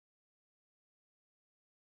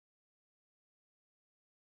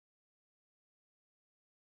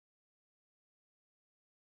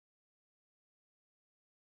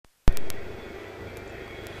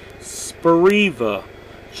Spiriva,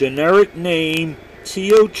 generic name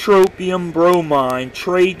tiotropium bromide,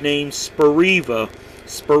 trade name Spiriva.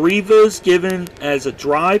 Spiriva is given as a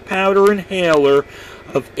dry powder inhaler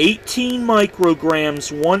of 18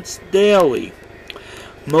 micrograms once daily.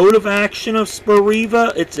 Mode of action of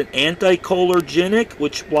Spiriva: it's an anticholinergic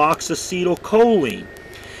which blocks acetylcholine.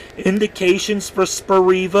 Indications for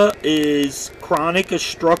Spiriva is chronic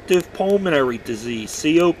obstructive pulmonary disease,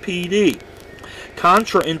 COPD.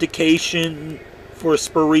 Contraindication for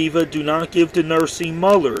Spiriva: do not give to nursing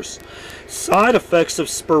mothers. Side effects of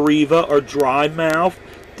Spiriva are dry mouth,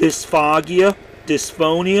 dysphagia,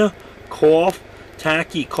 dysphonia, cough,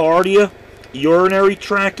 tachycardia, urinary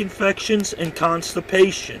tract infections, and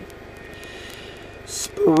constipation.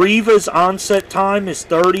 Spiriva's onset time is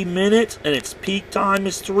 30 minutes and its peak time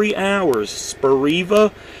is 3 hours.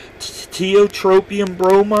 Spiriva tiotropium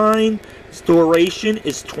bromide duration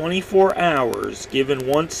is 24 hours, given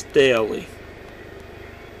once daily.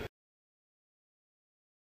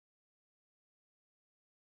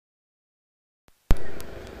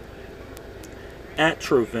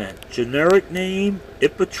 Atrovent, generic name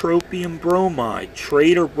ipratropium bromide,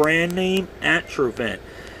 trade or brand name Atrovent.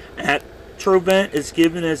 Atrovent is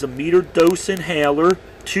given as a metered dose inhaler,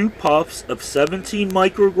 2 puffs of 17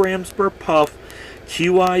 micrograms per puff,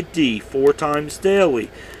 QID 4 times daily.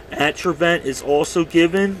 Atrovent is also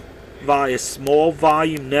given via small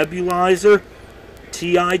volume nebulizer,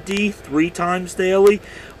 TID 3 times daily,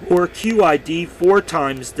 or QID 4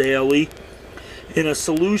 times daily, in a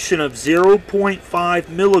solution of 0.5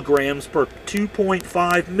 milligrams per 2.5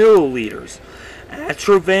 milliliters.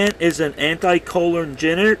 Atrovent is an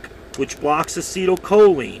anticholinergic which blocks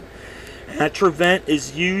acetylcholine. Atrovent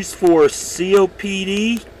is used for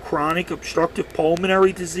COPD, chronic obstructive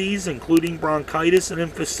pulmonary disease, including bronchitis and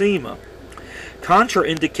emphysema.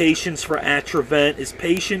 Contraindications for Atrovent is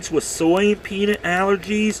patients with soy and peanut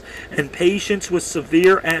allergies and patients with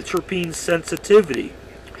severe atropine sensitivity.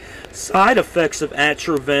 Side effects of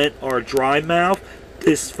Atrovent are dry mouth,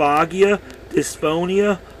 dysphagia,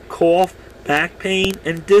 dysphonia, cough, back pain,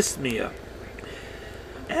 and dyspnea.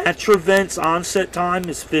 Atrovent's onset time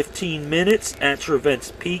is 15 minutes.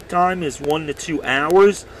 Atrovent's peak time is 1 to 2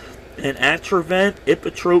 hours. And Atrovent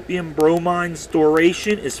ipratropium bromide's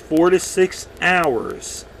duration is 4 to 6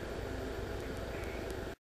 hours.